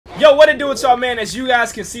Yo, what it do with y'all, man? As you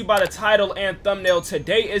guys can see by the title and thumbnail,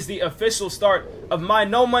 today is the official start of my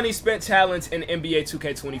no money spent challenge in NBA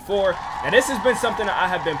 2K24. Now, this has been something that I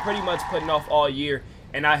have been pretty much putting off all year,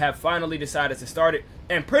 and I have finally decided to start it.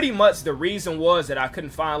 And pretty much the reason was that I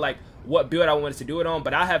couldn't find like what build I wanted to do it on,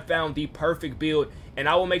 but I have found the perfect build, and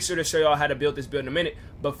I will make sure to show y'all how to build this build in a minute.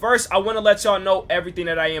 But first, I want to let y'all know everything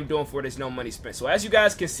that I am doing for this no money spent. So as you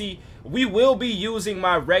guys can see, we will be using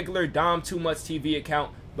my regular Dom Too Much TV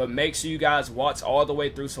account, but make sure you guys watch all the way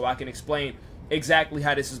through so I can explain exactly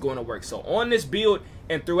how this is going to work. So on this build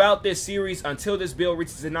and throughout this series until this build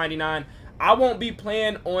reaches the 99, I won't be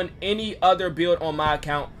playing on any other build on my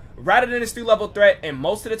account rather than this 3-level threat, and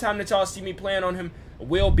most of the time that y'all see me playing on him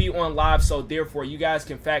will be on live, so therefore you guys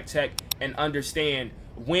can fact check and understand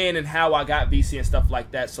when and how I got VC and stuff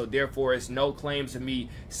like that. So therefore it's no claims of me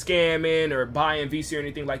scamming or buying VC or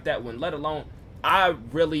anything like that, when let alone I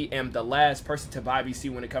really am the last person to buy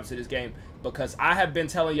VC when it comes to this game, because I have been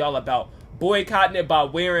telling y'all about boycotting it by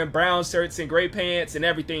wearing brown shirts and gray pants and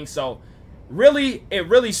everything. So really, it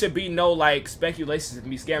really should be no like speculations of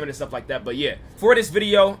me scamming and stuff like that. But yeah, for this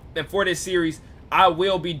video and for this series, I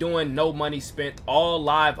will be doing no money spent all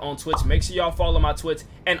live on Twitch. Make sure y'all follow my Twitch,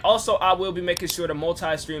 and also I will be making sure to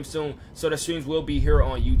multi-stream soon, so the streams will be here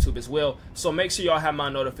on YouTube as well. So make sure y'all have my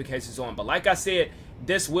notifications on. But like I said,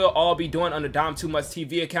 this will all be done on the Dom Too Much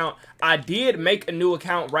TV account. I did make a new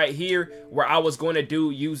account right here where I was going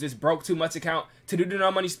to use this Broke Too Much account to do the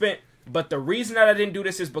no money spent. But the reason that I didn't do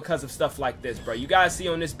this is because of stuff like this, bro. You guys see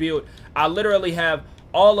on this build, I literally have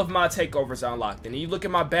all of my takeovers unlocked, and you look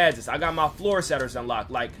at my badges, I got my floor setters unlocked.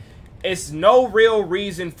 Like, it's no real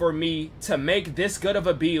reason for me to make this good of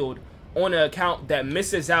a build on an account that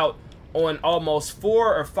misses out on almost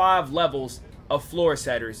 4 or 5 levels of floor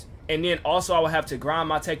setters, and then also I will have to grind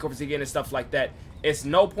my takeovers again and stuff like that. It's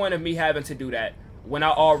no point of me having to do that when I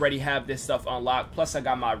already have this stuff unlocked. Plus I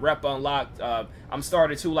got my rep unlocked. I'm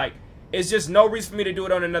started to, like, it's just no reason for me to do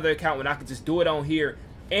it on another account when I can just do it on here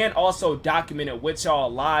and also document it with y'all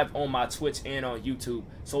live on my Twitch and on YouTube.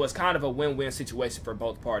 So it's kind of a win-win situation for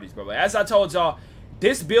both parties, bro. But as I told y'all,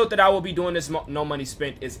 this build that I will be doing, this no money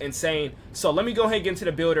spent, is insane. So let me go ahead and get into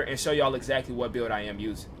the builder and show y'all exactly what build I am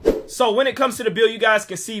using. So when it comes to the build, you guys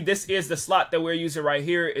can see this is the slot that we're using right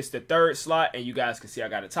here. It's the 3rd slot, and you guys can see I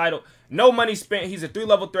got a title. No money spent. He's a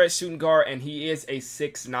 3-level threat shooting guard, and he is a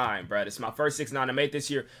 6'9", bro. It's my first 6'9" I made this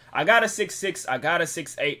year. I got a 6'6", I got a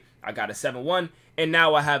 6'8", I got a 7'1", and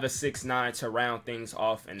now I have a 6'9" to round things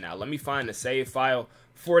off. And now let me find the save file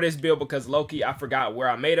for this build, because low-key I forgot where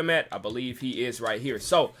I made him at. I believe he is right here.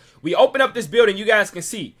 So we open up this build, and you guys can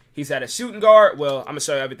see he's at a shooting guard. Well, I'm gonna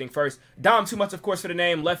show you everything first. Dom Too Much, of course, for the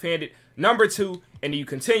name, left-handed, number 2, and then you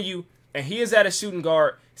continue, and he is at a shooting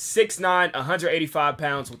guard, 6'9", 185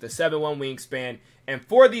 pounds with a 7'1" wingspan. And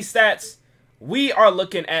for these stats, we are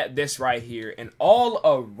looking at this right here, an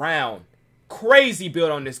all-around crazy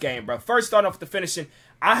build on this game, bro. First, starting off with the finishing,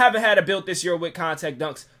 I haven't had a build this year with contact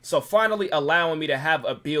dunks, so finally allowing me to have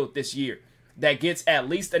a build this year that gets at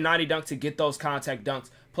least a 90 dunk to get those contact dunks,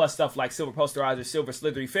 plus stuff like silver posterizer, silver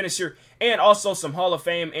slithery finisher, and also some Hall of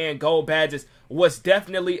Fame and gold badges was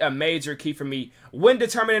definitely a major key for me when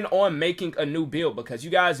determining on making a new build, because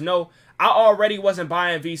you guys know I already wasn't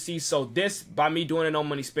buying VC, so this, by me doing a no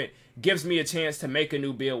money spent, gives me a chance to make a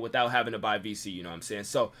new build without having to buy VC, you know what I'm saying?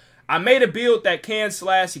 So I made a build that can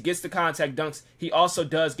slash. He gets the contact dunks. He also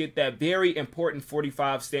does get that very important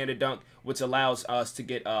 45 standard dunk, which allows us to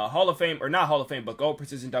get Hall of Fame, or not Hall of Fame, but gold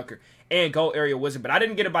precision dunker and gold area wizard. But I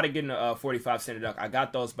didn't get it by getting a 45 standard dunk. I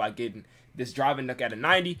got those by getting this driving dunk at a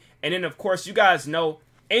 90. And then, of course, you guys know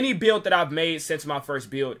any build that I've made since my first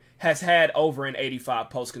build has had over an 85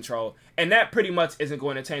 post control. And that pretty much isn't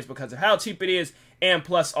going to change because of how cheap it is, and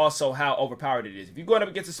plus also how overpowered it is. If you're going up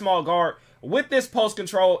against a small guard with this post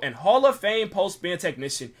control and Hall of Fame post spin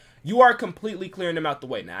technician, you are completely clearing them out the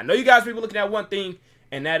way. Now, I know you guys be looking at one thing,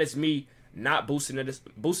 and that is me not boosting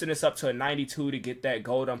this up to a 92 to get that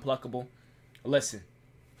gold unpluckable. Listen,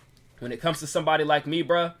 when it comes to somebody like me,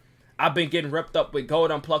 bruh, I've been getting ripped up with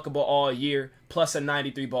gold unpluckable all year, plus a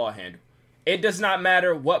 93 ball handle. It does not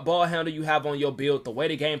matter what ball handle you have on your build, the way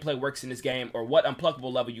the gameplay works in this game, or what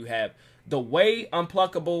unpluckable level you have. The way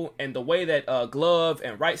unpluckable and the way that glove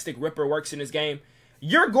and right stick ripper works in this game,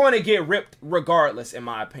 you're going to get ripped regardless, in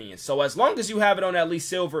my opinion. So as long as you have it on at least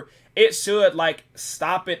silver, it should like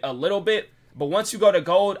stop it a little bit. But once you go to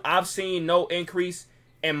gold, I've seen no increase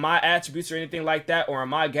in my attributes or anything like that, or in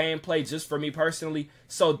my gameplay, just for me personally.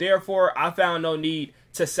 So therefore, I found no need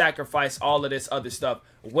to sacrifice all of this other stuff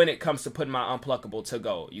when it comes to putting my unpluckable to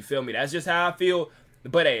gold. You feel me? That's just how I feel.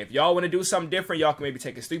 But hey, if y'all want to do something different, y'all can maybe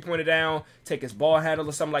take his three-pointer down, take his ball handle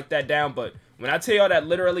or something like that down. But when I tell y'all that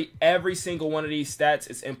literally every single one of these stats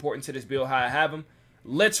is important to this build, how I have them,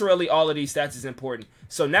 literally all of these stats is important.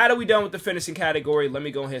 So now that we're done with the finishing category, let me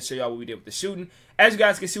go ahead and show y'all what we did with the shooting. As you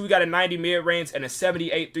guys can see, we got a 90 mid-range and a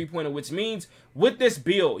 78 three-pointer, which means with this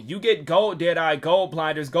build, you get gold Deadeye, gold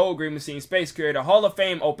blinders, gold green machine, space creator, Hall of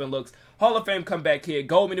Fame open looks, Hall of Fame comeback kid,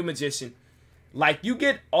 gold middle magician. Like, you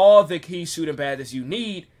get all the key shooting badges you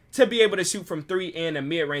need to be able to shoot from 3 and a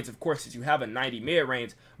mid-range, of course, since you have a 90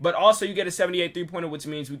 mid-range. But also, you get a 78 three-pointer, which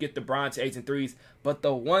means we get the bronze 8s and 3s. But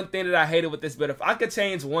the one thing that I hated with this build, if I could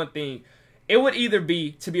change one thing, it would either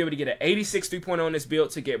be to be able to get an 86 three-pointer on this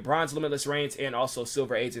build to get bronze limitless range and also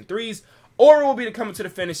silver 8s and 3s. Or it will be to come into the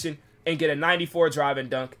finishing and get a 94 drive and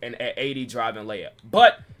dunk and an 80 drive and layup.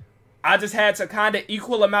 But I just had to kind of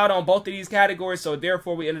equal them out on both of these categories, so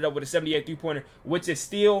therefore we ended up with a 78 three-pointer, which is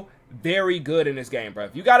still very good in this game, bro.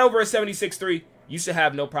 If you got over a 76-3, you should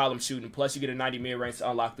have no problem shooting. Plus, you get a 90 mid-range to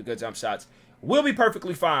unlock the good jump shots. We'll be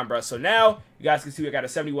perfectly fine, bro. So now, you guys can see we got a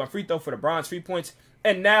 71 free throw for the bronze 3 points,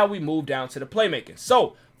 and now we move down to the playmaking.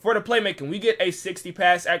 So, for the playmaking, we get a 60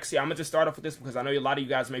 pass. Actually, I'm going to just start off with this because I know a lot of you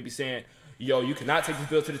guys may be saying, yo, you cannot take this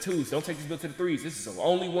build to the 2s. Don't take this build to the 3s. This is an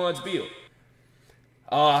only ones build.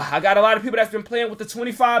 I got a lot of people that's been playing with the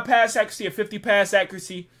 25 pass accuracy, a 50 pass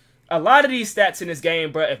accuracy. A lot of these stats in this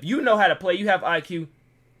game, bro, if you know how to play, you have IQ,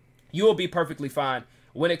 you will be perfectly fine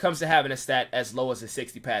when it comes to having a stat as low as a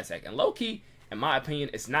 60 pass accuracy. And low-key, in my opinion,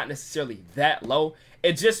 it's not necessarily that low.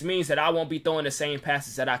 It just means that I won't be throwing the same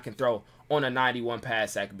passes that I can throw on a 91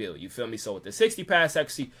 pass accuracy build. You feel me? So with the 60 pass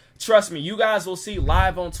accuracy, trust me, you guys will see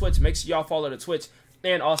live on Twitch. Make sure y'all follow the Twitch.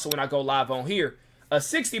 And also when I go live on here, a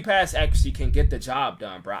 60 pass accuracy can get the job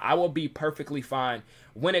done, bro. I will be perfectly fine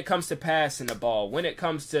when it comes to passing the ball, when it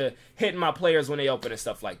comes to hitting my players when they open and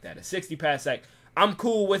stuff like that. A 60 pass accuracy, I'm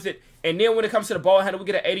cool with it. And then when it comes to the ball handle, we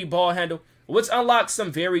get an 80 ball handle, which unlocks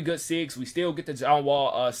some very good SIGs. We still get the John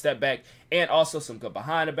Wall step back and also some good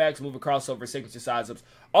behind the backs, moving crossover, signature size ups,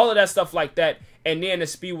 all of that stuff like that. And then the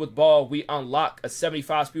speed with ball, we unlock a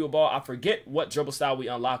 75 speed with ball. I forget what dribble style we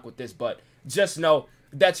unlock with this, but just know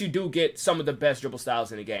that you do get some of the best dribble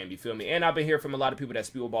styles in the game, you feel me? And I've been hearing from a lot of people that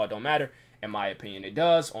speed with ball don't matter. In my opinion, it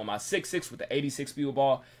does. On my 6'6" with the 86 speed with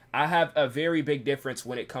ball, I have a very big difference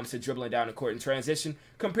when it comes to dribbling down the court in transition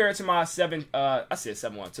compared to my 7'1",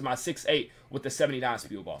 to my 6'8" with the 79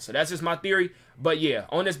 speed with ball. So that's just my theory. But yeah,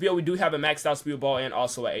 on this build, we do have a maxed out speed with ball and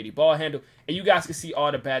also an 80 ball handle. And you guys can see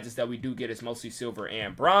all the badges that we do get is mostly silver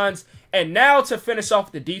and bronze. And now to finish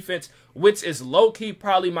off the defense, which is low-key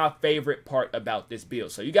probably my favorite part about this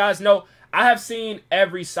build. So you guys know, I have seen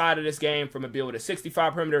every side of this game from a build with a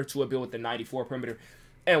 65 perimeter to a build with a 94 perimeter.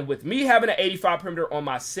 And with me having an 85 perimeter on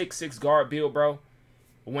my 6'6" guard build, bro,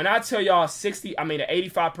 when I tell y'all an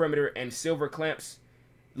 85 perimeter and silver clamps,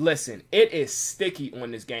 listen, it is sticky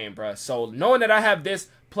on this game, bro. So knowing that I have this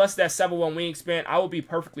plus that 7'1" wingspan, I will be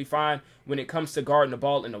perfectly fine when it comes to guarding the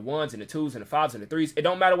ball in the 1s and the 2s and the 5s and the 3s. It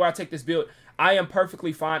don't matter where I take this build. I am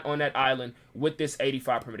perfectly fine on that island with this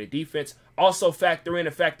 85 perimeter defense. Also factor in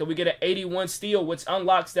the fact that we get an 81 steal, which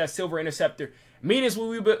unlocks that silver interceptor. Meaning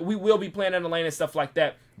we will be playing in the lane and stuff like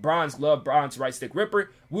that. Bronze glove, bronze right stick ripper.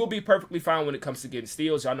 We'll be perfectly fine when it comes to getting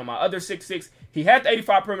steals. Y'all know my other 6'6", he had the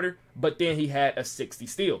 85 perimeter, but then he had a 60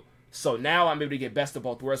 steal. So now I'm able to get best of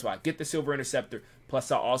both worlds where I get the silver interceptor, plus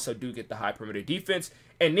I also do get the high perimeter defense.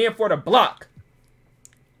 And then for the block,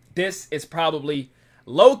 this is probably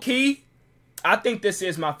low-key. I think this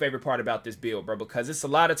is my favorite part about this build, bro, because it's a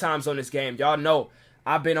lot of times on this game. Y'all know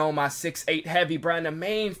I've been on my 6'8" heavy, bro, and the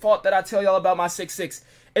main fault that I tell y'all about my 6'6"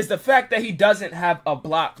 is the fact that he doesn't have a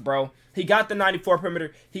block, bro. He got the 94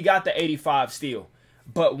 perimeter. He got the 85 steal.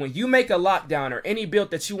 But when you make a lockdown or any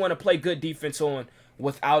build that you want to play good defense on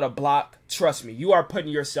without a block, trust me, you are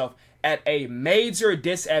putting yourself at a major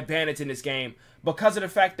disadvantage in this game because of the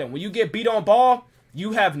fact that when you get beat on ball,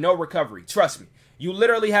 you have no recovery. Trust me. You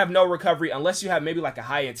literally have no recovery unless you have maybe like a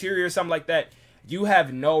high interior or something like that. You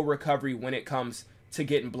have no recovery when it comes to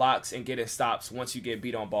getting blocks and getting stops once you get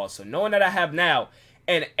beat on ball. So knowing that I have now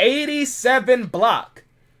an 87 block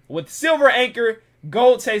with silver anchor,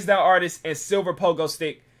 gold takedown artist, and silver pogo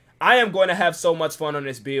stick, I am going to have so much fun on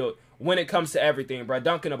this build when it comes to everything, bro.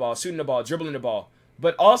 Dunking the ball, shooting the ball, dribbling the ball.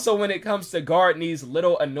 But also when it comes to guarding these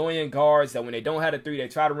little annoying guards that when they don't have a 3, they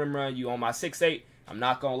try to rim run you on my 6'8". I'm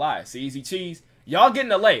not going to lie. It's easy cheese. Y'all getting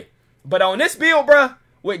the lay. But on this build, bro,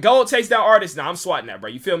 with gold takedown artist, now I'm swatting that, bro.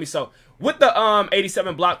 You feel me? So with the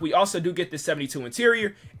 87 block, we also do get the 72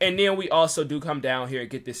 interior. And then we also do come down here and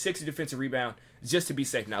get this 60 defensive rebound just to be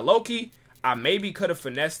safe. Now, low-key, I maybe could have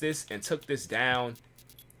finessed this and took this down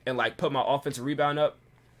and like put my offensive rebound up,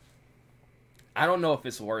 I don't know if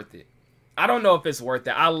it's worth it. I don't know if it's worth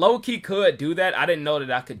it. I low-key could do that. I didn't know that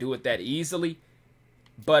I could do it that easily.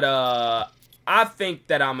 But I think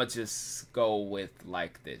that I'm going to just go with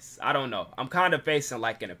like this. I don't know. I'm kind of facing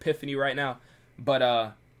like an epiphany right now.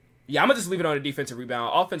 But yeah, I'm going to just leave it on the defensive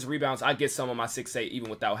rebound. Offensive rebounds, I get some of my 6'8" even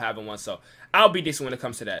without having one. So I'll be decent when it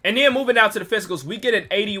comes to that. And then moving down to the physicals, we get an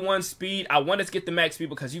 81 speed. I wanted to get the max speed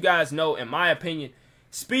because you guys know, in my opinion,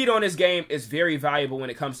 speed on this game is very valuable when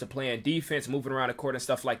it comes to playing defense, moving around the court and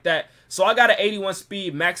stuff like that. So I got an 81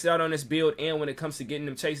 speed, maxed out on this build, and when it comes to getting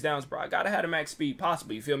them chase downs, bro, I gotta have a max speed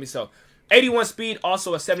possible, you feel me? So 81 speed,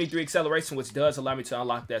 also a 73 acceleration, which does allow me to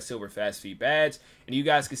unlock that silver fast feed badge. And you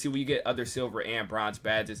guys can see where you get other silver and bronze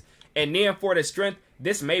badges. And then for the strength,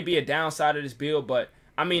 this may be a downside of this build, but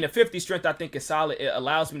I mean, a 50 strength I think is solid. It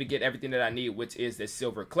allows me to get everything that I need, which is this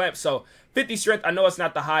silver clamp. So 50 strength, I know it's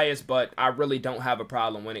not the highest, but I really don't have a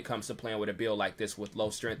problem when it comes to playing with a build like this with low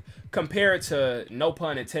strength compared to, no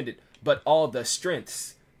pun intended, but all the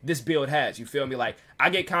strengths this build has. You feel me? Like, I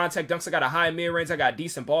get contact dunks, I got a high mid-range, I got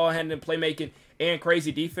decent ball handling, playmaking, and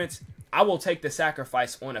crazy defense. I will take the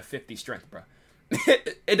sacrifice on a 50 strength, bro.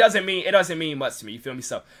 it doesn't mean much to me, you feel me?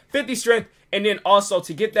 So 50 strength, and then also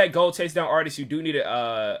to get that gold chase down artist, you do need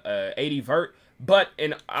a 80 vert, but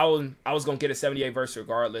I was gonna get a 78 verse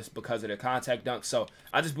regardless because of the contact dunk, so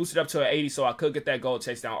I just boosted up to an 80 so I could get that gold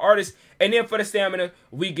chase down artist. And then for the stamina,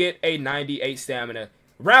 we get a 98 stamina,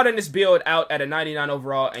 rounding this build out at a 99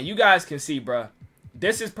 overall. And you guys can see, bruh,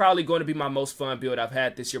 this is probably going to be my most fun build I've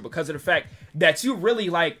had this year because of the fact that you really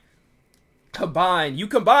like combine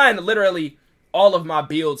literally all of my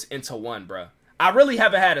builds into one, bruh. I really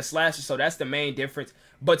haven't had a slasher, so that's the main difference.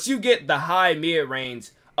 But you get the high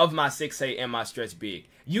mid-range of my 6'8" and my stretch big.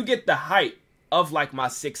 You get the height of like my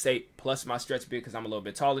 6'8" plus my stretch big because I'm a little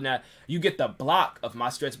bit taller now. You get the block of my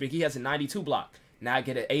stretch big. He has a 92 block. Now I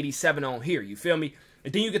get an 87 on here. You feel me?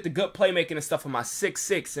 And then you get the good playmaking and stuff on my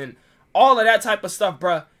 6'6" and all of that type of stuff,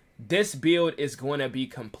 bruh. This build is going to be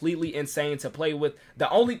completely insane to play with. The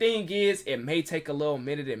only thing is, it may take a little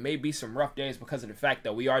minute. It may be some rough days because of the fact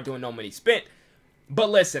that we are doing no money spent.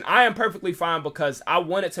 But listen, I am perfectly fine because I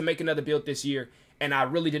wanted to make another build this year, and I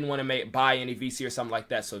really didn't want to buy any VC or something like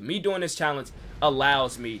that. So me doing this challenge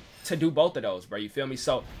allows me to do both of those, bro. You feel me?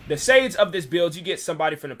 So the shades of this build, you get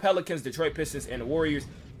somebody from the Pelicans, Detroit Pistons, and the Warriors.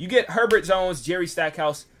 You get Herbert Jones, Jerry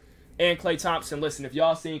Stackhouse, and Klay Thompson. Listen, if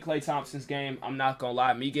y'all seen Klay Thompson's game, I'm not going to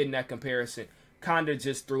lie. Me getting that comparison kind of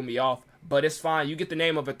just threw me off. But it's fine. You get the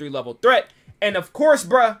name of a 3-level threat. And of course,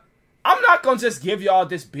 bruh, I'm not going to just give y'all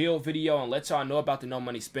this build video and let y'all know about the no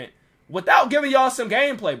money spent without giving y'all some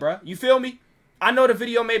gameplay, bruh. You feel me? I know the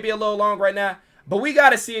video may be a little long right now, but we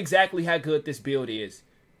got to see exactly how good this build is.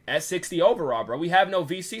 At 60 overall, bro. We have no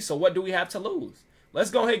VC, so what do we have to lose? Let's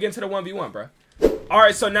go ahead and get into the 1v1, bro.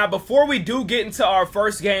 Alright, so now before we do get into our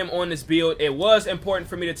first game on this build, it was important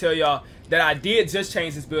for me to tell y'all that I did just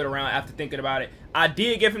change this build around after thinking about it. I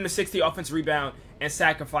did give him the 60 offensive rebound and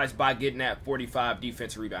sacrifice by getting that 45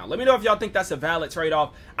 defensive rebound. Let me know if y'all think that's a valid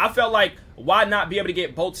trade-off. I felt like, why not be able to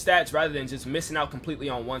get both stats rather than just missing out completely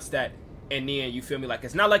on one stat? And then, you feel me, like,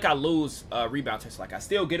 it's not like I lose rebound touch. Like, I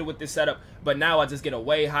still get it with this setup, but now I just get a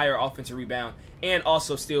way higher offensive rebound and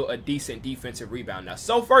also still a decent defensive rebound. Now,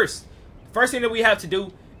 so first thing that we have to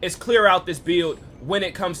do is clear out this build when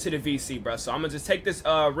it comes to the VC, bro. So I'm going to just take this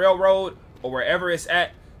railroad or wherever it's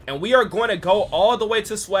at, and we are going to go all the way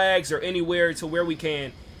to Swags or anywhere to where we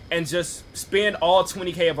can and just spend all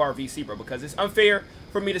 20K of our VC, bro, because it's unfair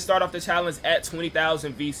for me to start off the challenge at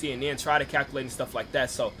 20,000 VC and then try to calculate and stuff like that.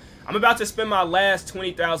 So I'm about to spend my last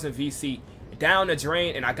 20,000 VC down the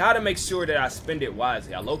drain, and I got to make sure that I spend it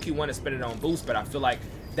wisely. I low-key want to spend it on boost, but I feel like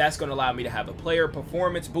that's going to allow me to have a player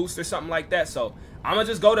performance boost or something like that. So I'm going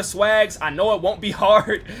to just go to Swags. I know it won't be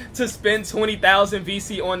hard to spend 20,000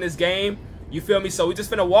 VC on this game. You feel me? So we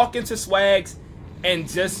just finna walk into Swags and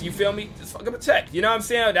just, you feel me? Just fucking check. You know what I'm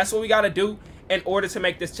saying? That's what we got to do in order to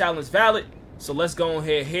make this challenge valid. So let's go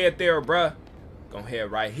ahead, head there, bruh. Go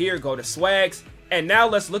ahead right here, go to Swags. And now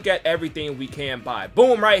let's look at everything we can buy.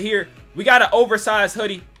 Boom, right here. We got an oversized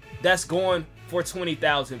hoodie that's going for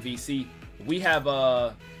 20,000 VC. We have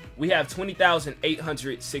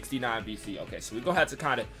 20,869 VC. Okay, so we're gonna have to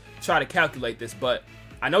kind of try to calculate this, but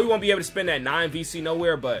I know we won't be able to spend that 9 VC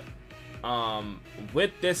nowhere, but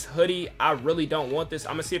with this hoodie, I really don't want this.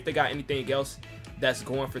 I'm gonna see if they got anything else that's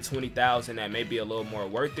going for 20,000 that may be a little more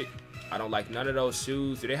worth it. I don't like none of those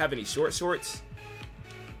shoes. Do they have any short shorts?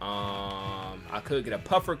 I could get a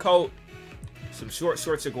puffer coat. Some short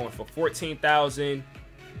shorts are going for 14,000.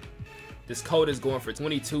 This coat is going for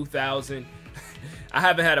 22,000. I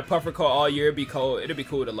haven't had a puffer coat all year. It'd be cool. It'd be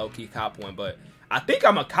cool to low-key cop one, but I think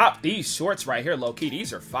I'm gonna cop these shorts right here, low-key.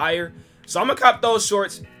 These are fire. So I'm gonna cop those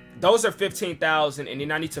shorts. Those are 15,000, and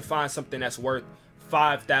then I need to find something that's worth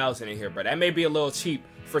 5,000 in here, but that may be a little cheap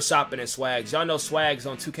for shopping and swags. Y'all know swags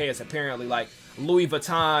on 2K is apparently like Louis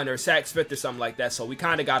Vuitton or Saks Fifth or something like that, so we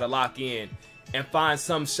kind of got to lock in and find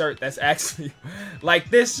some shirt that's actually like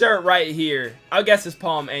this shirt right here. I guess it's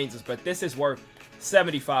Palm Angels, but this is worth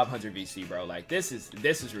 7,500 VC, bro. Like this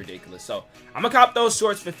is ridiculous. So I'm gonna cop those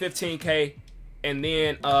shorts for 15K, and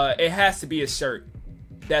then it has to be a shirt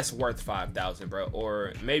that's worth 5,000, bro,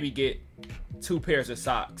 or maybe get 2 pairs of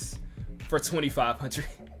socks for 2,500.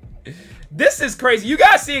 This is crazy. You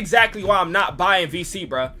guys see exactly why I'm not buying VC,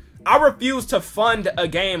 bro. I refuse to fund a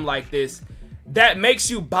game like this that makes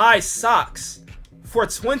you buy socks for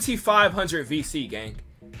 2,500 VC, gang.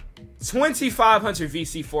 2,500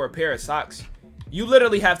 VC for a pair of socks. You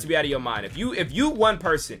literally have to be out of your mind. If you one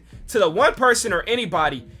person, to the one person or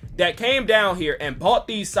anybody that came down here and bought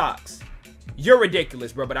these socks, you're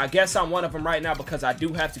ridiculous, bro. But I guess I'm one of them right now because I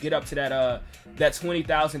do have to get up to that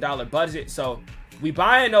 $20,000 budget. So we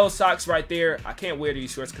buying those socks right there. I can't wear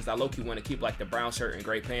these shorts because I low-key want to keep like the brown shirt and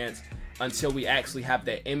gray pants until we actually have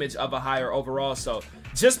that image of a higher overall. So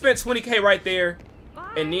just spent 20K right there.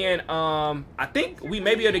 And then I think we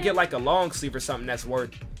may be able to get like a long sleeve or something that's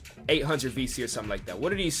worth 800 VC or something like that.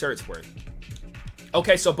 What are these shirts worth?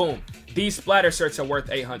 Okay, so boom. These splatter shirts are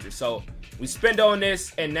worth 800. So we spend on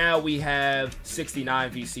this, and now we have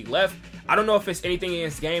 69 VC left. I don't know if it's anything in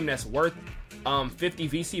this game that's worth 50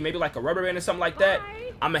 VC, maybe like a rubber band or something like that.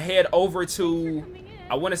 I'm gonna head over to,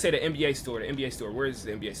 I want to say the NBA store. The NBA store. Where is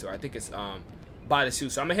the NBA store? I think it's by the shoe.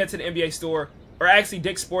 So I'm gonna head to the NBA store, or actually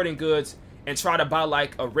Dick's Sporting Goods, and try to buy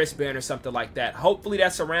like a wristband or something like that. Hopefully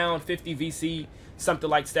that's around 50 VC, something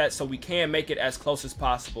like that, so we can make it as close as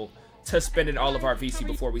possible to spending all of our VC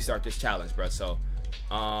before we start this challenge, bro. So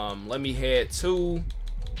let me head to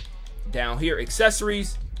down here,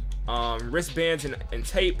 accessories, wristbands and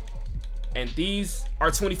tape, and these are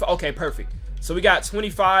 25. Okay, perfect. So we got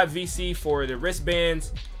 25 VC for the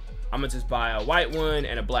wristbands. I'm gonna just buy a white one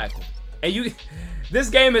and a black one. And this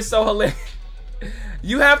game is so hilarious.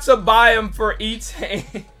 You have to buy them for each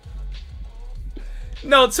hand.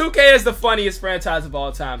 No, 2K is the funniest franchise of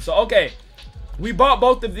all time. So okay, we bought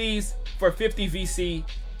both of these for 50 VC,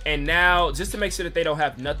 and now just to make sure that they don't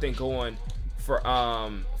have nothing going for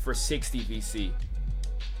 60 VC.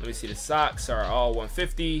 Let me see. The socks are all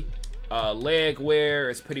 150. Leg wear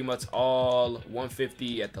is pretty much all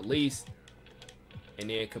 150 at the least, and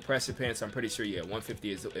then compressor pants, I'm pretty sure, yeah,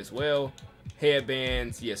 150 as well.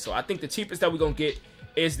 Headbands, yeah. So I think the cheapest that we're gonna get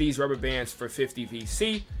is these rubber bands for 50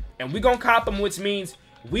 VC, and we're gonna cop them, which means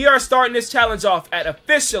we are starting this challenge off at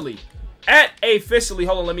officially,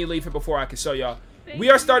 hold on, let me leave here before I can show y'all. We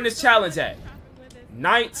are starting this challenge at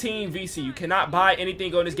 19 VC. You cannot buy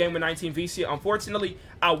anything on this game with 19 VC. Unfortunately,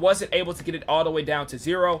 I wasn't able to get it all the way down to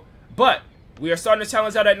 0, but we are starting the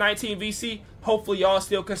challenge out at 19 VC. Hopefully y'all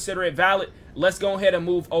still consider it valid. Let's go ahead and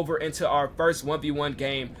move over into our first 1v1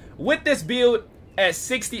 game with this build at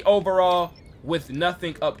 60 overall with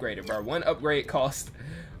nothing upgraded, bro. One upgrade cost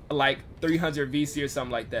like 300 VC or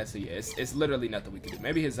something like that. So yeah, it's literally nothing we can do.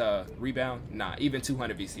 Maybe his rebound, nah, even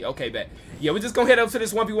 200 VC. Okay, bet. Yeah, we're just gonna head up to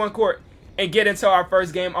this 1v1 court and get into our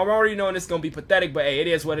first game. I'm already knowing it's gonna be pathetic, but hey, it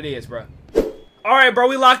is what it is, bro. Alright, bro,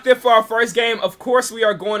 we locked in for our first game. Of course, we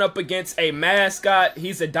are going up against a mascot.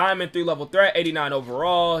 He's a diamond 3-level threat, 89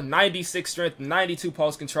 overall, 96 strength, 92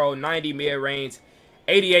 post control, 90 mid-range,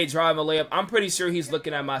 88 drive and layup. I'm pretty sure he's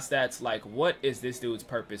looking at my stats like, what is this dude's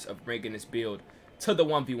purpose of bringing this build to the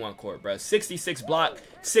 1v1 court, bro? 66 block,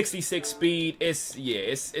 66 speed. It's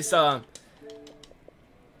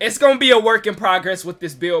gonna be a work in progress with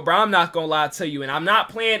this build, bro. I'm not gonna lie to you, and I'm not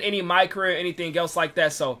playing any mycareer or anything else like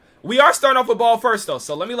that, so we are starting off with ball first, though.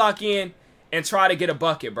 So let me lock in and try to get a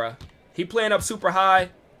bucket, bro. He playing up super high.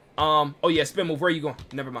 Oh yeah, spin move. Where are you going?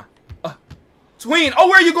 Never mind. Tween. Oh,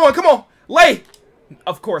 where are you going? Come on, lay.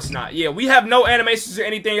 Of course not. Yeah, we have no animations or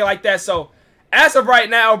anything like that. So as of right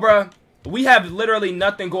now, bro, we have literally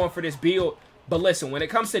nothing going for this build. But listen, when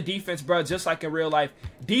it comes to defense, bro, just like in real life,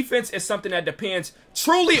 defense is something that depends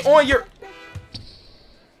truly on your...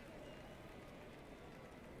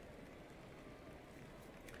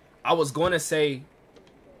 I was going to say,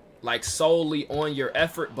 like, solely on your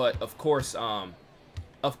effort, but of course not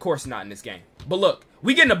in this game. But look,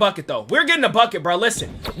 we getting a bucket, though. We're getting a bucket, bro.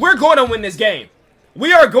 Listen, we're going to win this game.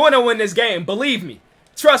 We are going to win this game. Believe me.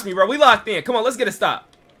 Trust me, bro. We locked in. Come on, let's get a stop.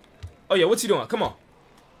 Oh, yeah, what you doing? Come on.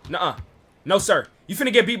 Nuh-uh. No, sir. You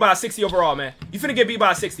finna get beat by a 60 overall, man. You finna get beat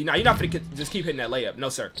by a 60. Nah, you're not finna just keep hitting that layup. No,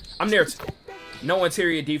 sir. I'm near. No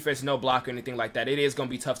interior defense, no block or anything like that. It is going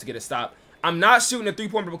to be tough to get a stop. I'm not shooting a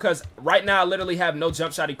three-pointer because right now I literally have no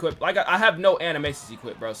jump shot equipped. Like, I have no animations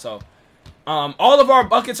equipped, bro. So, all of our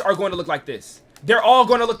buckets are going to look like this. They're all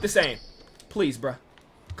going to look the same. Please, bro.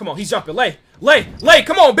 Come on, he's jumping. Lay.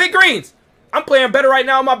 Come on, big greens. I'm playing better right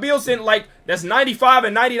now on my builds than, like, that's 95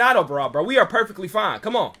 and 99 overall, bro. We are perfectly fine.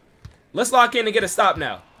 Come on. Let's lock in and get a stop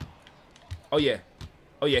now. Oh, yeah.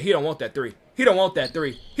 Oh, yeah, he don't want that three. He don't want that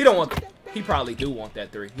three. He don't want... He probably do want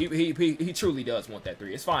that three. He truly does want that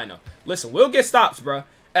three. It's fine, though. Listen, we'll get stops, bro.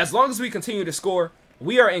 As long as we continue to score,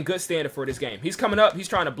 we are in good standing for this game. He's coming up. He's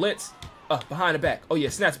trying to blitz. Behind the back. Oh, yeah,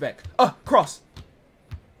 snatch back. Cross.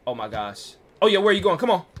 Oh, my gosh. Oh, yeah, where are you going?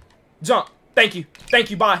 Come on. Jump. Thank you.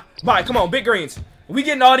 Bye. Come on, big greens. We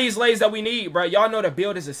getting all these lays that we need, bro. Y'all know the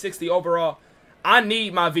build is a 60 overall. I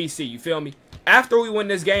need my VC. You feel me? After we win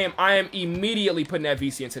this game, I am immediately putting that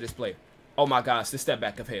VC into this player. Oh, my gosh. The step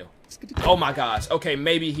back of hell. Oh, my gosh. Okay,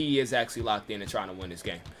 maybe he is actually locked in and trying to win this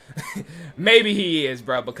game. Maybe he is,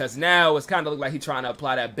 bro, because now it's kind of look like he's trying to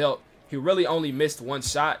apply that belt. He really only missed one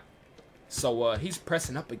shot. So, he's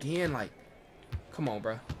pressing up again. Like, come on,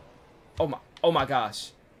 bro. Oh, my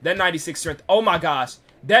gosh. That 96 strength. Oh, my gosh.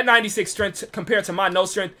 That 96 strength compared to my no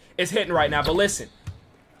strength is hitting right now. But listen,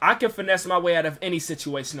 I can finesse my way out of any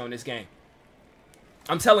situation on this game.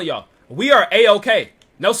 I'm telling y'all, we are A-okay.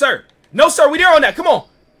 No, sir. No, sir. We there on that. Come on.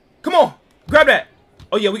 Come on. Grab that.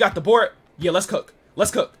 Oh, yeah, we got the board. Yeah, let's cook.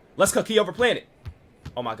 Let's cook. Let's cook. He overplaying it.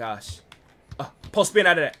 Oh, my gosh. Post spin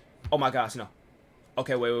out of that. Oh, my gosh. No.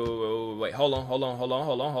 Okay, wait. Hold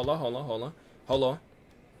on.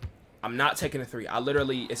 I'm not taking a three.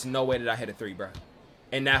 It's no way that I hit a three, bro.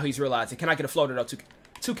 And now he's realizing, can I get a floater, though?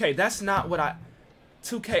 2K, that's not what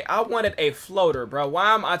 2K, I wanted a floater, bro.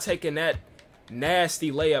 Why am I taking that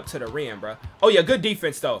nasty layup to the rim, bro? Oh, yeah, good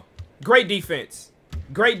defense, though. Great defense.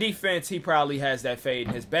 Great defense. He probably has that fade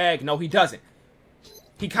in his bag. No, he doesn't.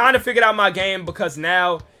 He kind of figured out my game because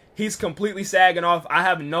now he's completely sagging off. I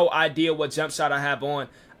have no idea what jump shot I have on.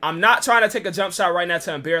 I'm not trying to take a jump shot right now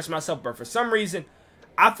to embarrass myself, but for some reason,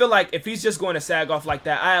 I feel like if he's just going to sag off like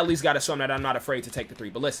that, I at least got to show him that I'm not afraid to take the three.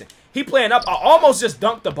 But listen, he playing up. I almost just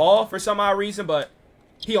dunked the ball for some odd reason, but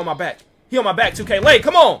he on my back. He on my back, 2K. Lay,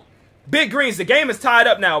 come on. Big greens. The game is tied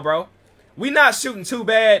up now, bro. We not shooting too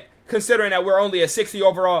bad considering that we're only a 60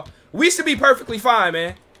 overall. We should be perfectly fine,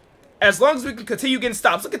 man. As long as we can continue getting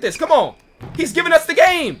stops. Look at this. Come on. He's giving us the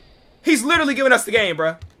game. He's literally giving us the game,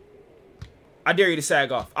 bro. I dare you to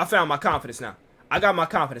sag off. I found my confidence now. I got my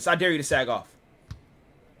confidence. I dare you to sag off.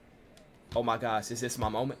 Oh, my gosh. Is this my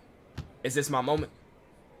moment? Is this my moment?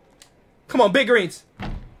 Come on, big greens.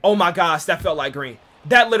 Oh, my gosh. That felt like green.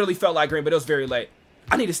 That literally felt like green, but it was very late.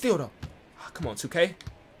 I need a steal, though. Oh, come on, 2K.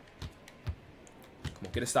 Come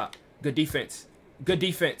on, get a stop. Good defense. Good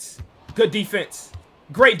defense. Good defense.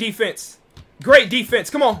 Great defense. Great defense.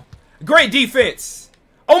 Come on. Great defense.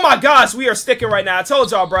 Oh, my gosh. We are sticking right now. I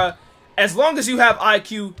told y'all, bro. As long as you have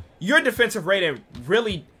IQ, your defensive rating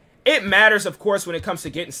really... It matters, of course, when it comes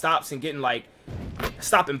to getting stops and getting, like,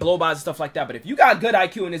 stopping blow-bys and stuff like that. But if you got good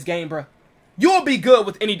IQ in this game, bro, you'll be good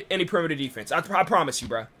with any perimeter defense. I promise you,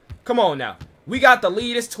 bro. Come on now. We got the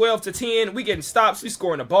lead. It's 12-10. We getting stops. We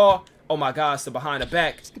scoring the ball. Oh, my gosh, the behind the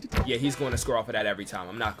back. Yeah, he's going to score off of that every time.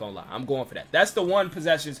 I'm not going to lie. I'm going for that. That's the one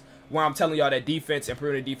possessions where I'm telling y'all that defense and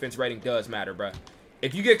perimeter defense rating does matter, bro.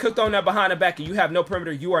 If you get cooked on that behind the back and you have no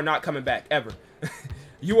perimeter, you are not coming back, ever.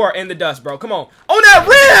 You are in the dust, bro. Come on. On that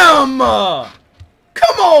rim!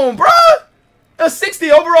 Come on, bro. A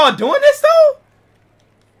 60 overall doing this, though?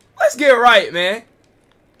 Let's get right, man.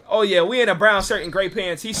 Oh, yeah. We in a brown shirt and gray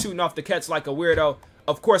pants. He's shooting off the catch like a weirdo.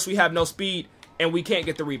 Of course, we have no speed, and we can't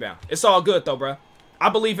get the rebound. It's all good, though, bro. I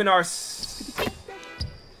believe in our...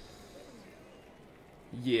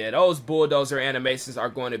 Yeah, those bulldozer animations are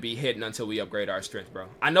going to be hidden until we upgrade our strength, bro.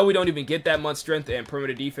 I know we don't even get that much strength and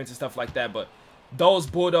perimeter defense and stuff like that, but... Those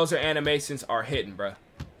bulldozer animations are hitting, bro.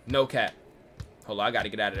 No cap. Hold on, I gotta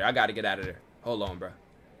get out of there. I gotta get out of there. Hold on, bro.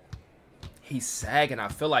 He's sagging. I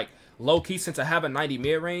feel like low-key since I have a 90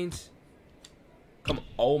 mid-range. Come on.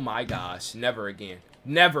 Oh, my gosh. Never again.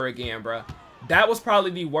 Never again, bro. That was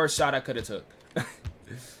probably the worst shot I could have took.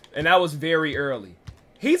 And that was very early.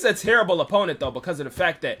 He's a terrible opponent, though, because of the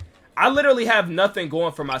fact that I literally have nothing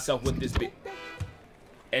going for myself with this bit.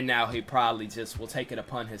 And now he probably just will take it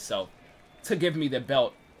upon himself to give me the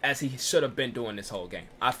belt as he should have been doing this whole game.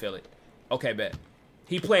 I feel it. Okay, bet.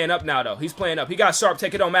 He playing up now, though. He's playing up. He got sharp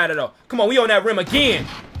take. It don't matter, though. Come on, we on that rim again.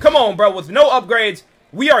 Come on, bro. With no upgrades,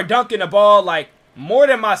 we are dunking the ball like more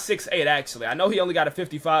than my 6'8", actually. I know he only got a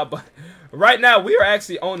 55, but right now we are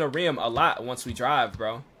actually on the rim a lot once we drive,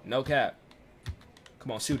 bro. No cap.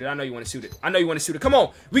 Come on, shoot it. I know you want to shoot it. I know you want to shoot it. Come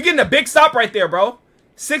on. We getting a big stop right there, bro.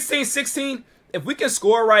 16-16. If we can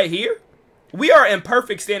score right here, we are in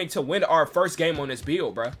perfect standing to win our first game on this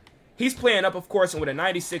build, bro. He's playing up, of course, and with a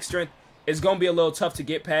 96 strength, it's going to be a little tough to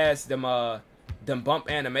get past them bump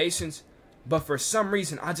animations. But for some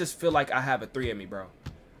reason, I just feel like I have a 3 in me, bro.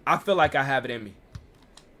 I feel like I have it in me.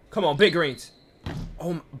 Come on, big greens.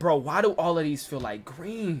 Oh, bro, why do all of these feel like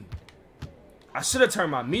green? I should have turned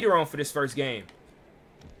my meter on for this first game.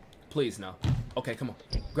 Please, no. Okay, come on.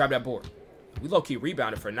 Grab that board. We low-key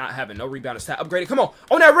rebounded for not having no rebounding stat upgraded. Come on.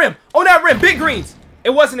 On that rim. On that rim. Big greens.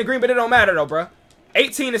 It wasn't a green, but it don't matter, though, bro.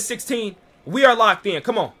 18-16. We are locked in.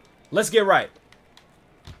 Come on. Let's get right.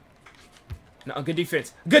 No, good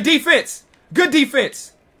defense. Good defense. Good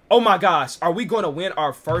defense. Oh, my gosh. Are we going to win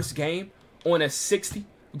our first game on a 60?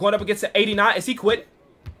 Going up against an 89? Is he quitting?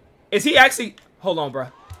 Is he actually... Hold on, bro.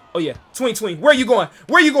 Oh, yeah. Tween. Where are you going?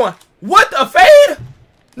 Where are you going? What? A fade?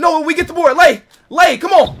 No, we get the board. Lay.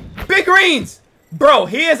 Come on. Big greens. Bro,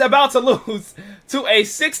 he is about to lose to a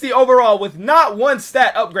 60 overall with not one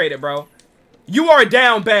stat upgraded, bro. You are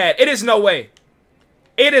down bad. It is no way.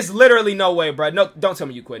 It is literally no way, bro. No, don't tell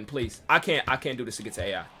me you quitting, please. I can't do this against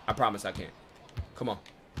AI. I promise I can't. Come on.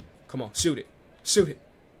 Come on. Shoot it.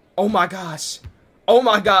 Oh, my gosh. Oh,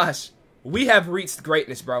 my gosh. We have reached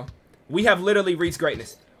greatness, bro. We have literally reached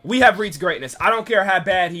greatness. I don't care how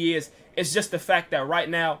bad he is. It's just the fact that right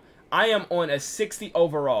now, I am on a 60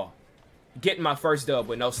 overall. Getting my first dub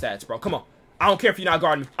with no stats, bro. Come on. I don't care if you're not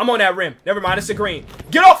guarding me. I'm on that rim. Never mind. It's a green.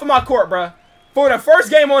 Get off of my court, bro. For the first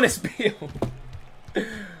game on this field.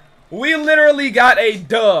 We literally got a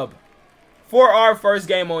dub for our first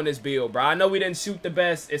game on this build, bro. I know we didn't shoot the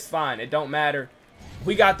best. It's fine. It don't matter.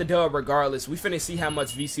 We got the dub regardless. We finna see how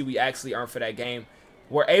much VC we actually earned for that game.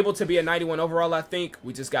 We're able to be a 91 overall, I think.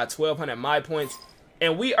 We just got 1,200 my points.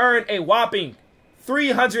 And we earned a whopping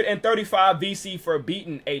 335 VC for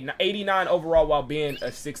beating a 89 overall while being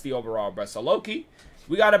a 60 overall, bro. So low-key,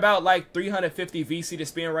 we got about like 350 VC to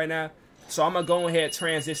spend right now. So I'm going to go ahead and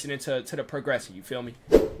transition into the progression. You feel me?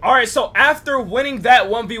 All right, so after winning that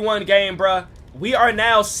 1v1 game, bruh, we are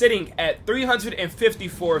now sitting at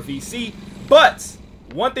 354 VC. But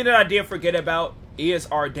one thing that I did forget about is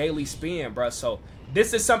our daily spin, bruh. So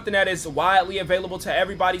this is something that is widely available to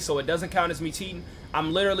everybody, so it doesn't count as me cheating.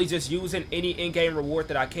 I'm literally just using any in-game reward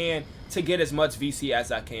that I can to get as much VC as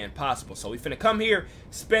I can possible. So we finna come here,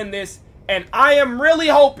 spend this, and I am really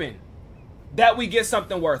hoping that we get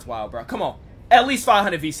something worthwhile, bro. Come on. At least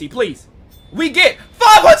 500 VC, please. We get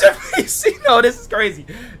 500 VC. No, this is crazy.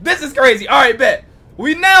 This is crazy. All right, bet.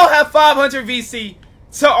 We now have 500 VC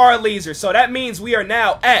to our leisure. So that means we are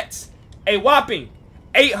now at a whopping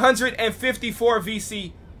 854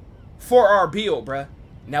 VC for our build, bruh.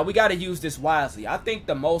 Now, we got to use this wisely. I think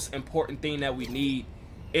the most important thing that we need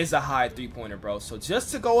is a high three-pointer, bro. So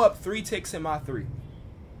just to go up 3 ticks in my 3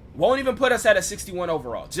 won't even put us at a 61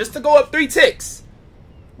 overall. Just to go up 3 ticks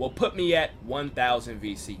will put me at 1,000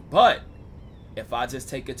 VC. But if I just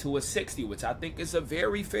take it to a 60, which I think is a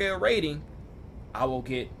very fair rating, I will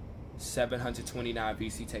get 729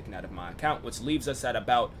 VC taken out of my account, which leaves us at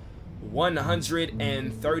about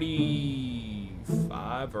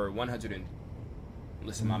 135 or 100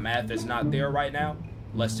 listen, my math is not there right now.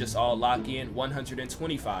 Let's just all lock in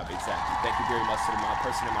 125 exactly. Thank you very much to my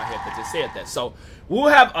person in my head that just said that. So we'll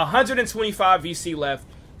have 125 VC left.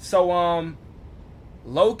 So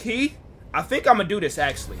low key, I think I'm gonna do this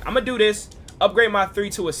actually. I'm gonna do this, upgrade my 3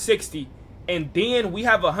 to a 60, and then we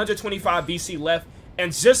have 125 VC left.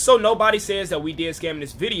 And just so nobody says that we did scam in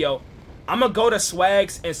this video, I'm gonna go to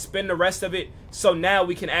swags and spend the rest of it. So now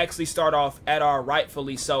we can actually start off at our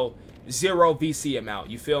rightfully so 0 VC amount.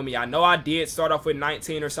 You feel me? I know I did start off with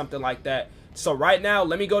 19 or something like that. So right now,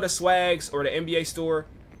 let me go to swags or the NBA store.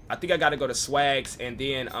 I think I got to go to swags and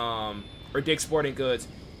then or Dick's Sporting Goods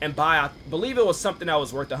and buy, I believe it was something that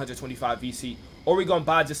was worth 125 VC. Or we gonna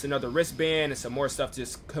buy just another wristband and some more stuff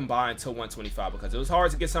just combined to 125, because it was hard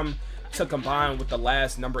to get something to combine with the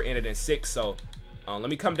last number ended in 6. So let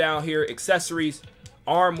me come down here, accessories,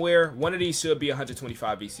 armware. One of these should be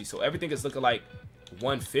 125 VC. So everything is looking like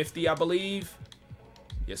 150, I believe.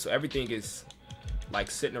 Yeah, so everything is like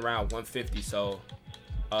sitting around 150. So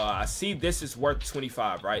I see this is worth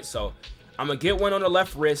 25, right? So I'm gonna get one on the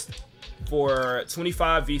left wrist for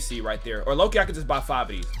 25 VC right there. Or low-key, I could just buy 5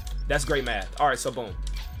 of these. That's great math. All right, so boom,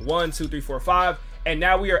 1 2 3 4 5, and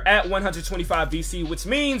now we are at 125 VC, which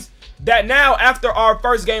means that now after our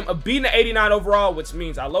first game of beating the 89 overall, which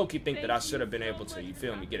means I low-key think that I should have been able to, you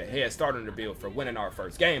feel me, get a head start on the build for winning our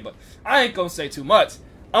first game, but I ain't gonna say too much.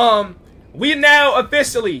 We now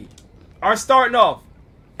officially are starting off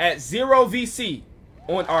at 0 VC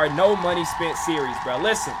on our no money spent series, bro.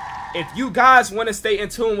 Listen, if you guys want to stay in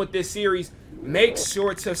tune with this series, make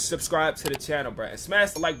sure to subscribe to the channel, bro, and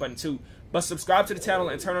smash the like button too. But subscribe to the channel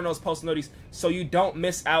and turn on those post notifications so you don't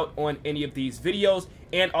miss out on any of these videos.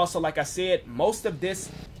 And also, like I said, most of this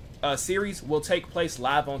series will take place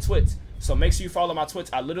live on Twitch. So make sure you follow my Twitch.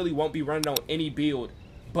 I literally won't be running on any build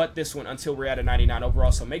but this one until we're at a 99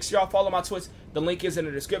 overall. So make sure y'all follow my Twitch. The link is in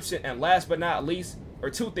the description. And last but not least, or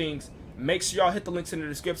two things, make sure y'all hit the links in the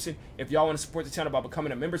description if y'all want to support the channel by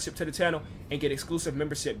becoming a membership to the channel and get exclusive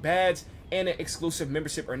membership badge and an exclusive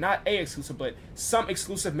membership, or not a exclusive, but some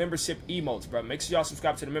exclusive membership emotes, bro. Make sure y'all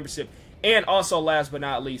subscribe to the membership. And also, last but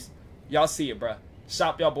not least, y'all see it, bro.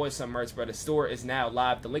 Shop y'all boys some merch, bro. The store is now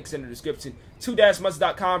live. The link's in the description.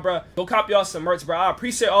 2-much.com, bro. Go cop y'all some merch, bro. I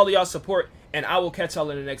appreciate all of y'all support, and I will catch y'all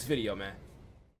in the next video, man.